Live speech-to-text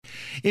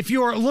If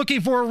you're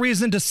looking for a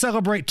reason to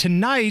celebrate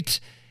tonight,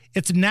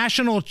 it's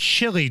National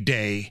Chili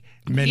Day,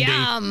 Mindy.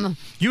 Yum.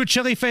 You a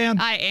chili fan?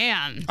 I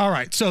am. All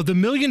right, so the $1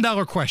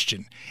 million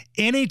question.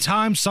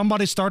 Anytime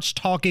somebody starts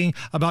talking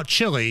about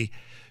chili,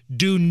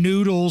 do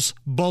noodles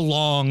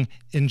belong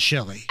in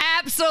chili?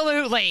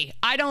 Absolutely.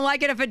 I don't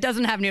like it if it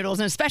doesn't have noodles,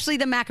 and especially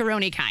the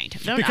macaroni kind.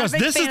 Because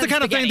this is the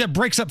kind of thing that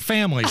breaks up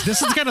families.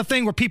 This is the kind of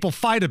thing where people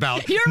fight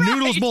about You're right.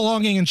 noodles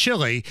belonging in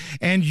chili,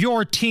 and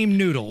your team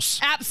noodles.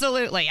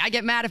 Absolutely. I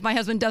get mad if my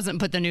husband doesn't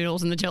put the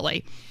noodles in the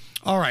chili.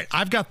 All right,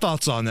 I've got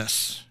thoughts on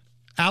this.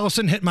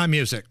 Allison, hit my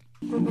music.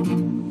 When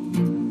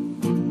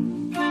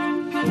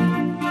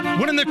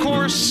in the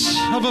course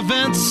of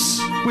events,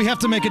 we have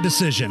to make a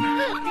decision.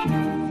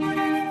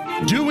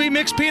 Do we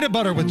mix peanut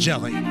butter with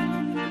jelly?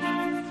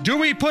 Do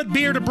we put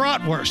beer to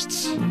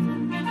bratwursts?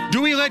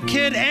 Do we let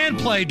kid and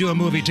play do a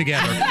movie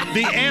together?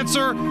 The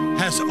answer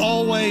has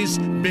always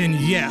been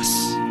yes.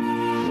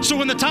 So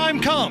when the time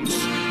comes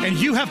and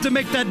you have to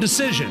make that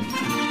decision,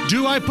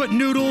 do I put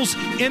noodles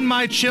in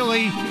my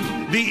chili?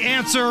 The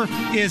answer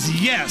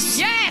is yes.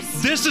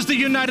 Yes! This is the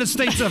United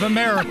States of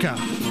America.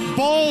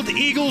 Bald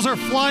eagles are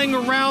flying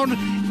around,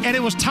 and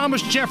it was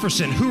Thomas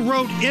Jefferson who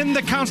wrote in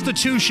the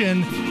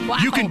Constitution, Wow.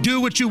 You can do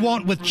what you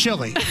want with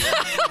chili.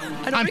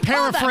 I'm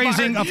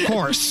paraphrasing, of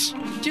course.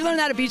 Did you learn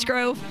that at Beech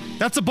Grove?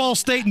 That's a Ball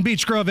State and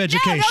Beech Grove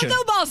education. Yeah,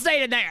 no Ball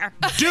State in there.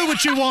 Do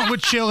what you want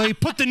with chili.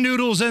 Put the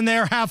noodles in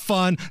there. Have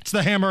fun. It's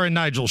the Hammer and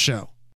Nigel Show.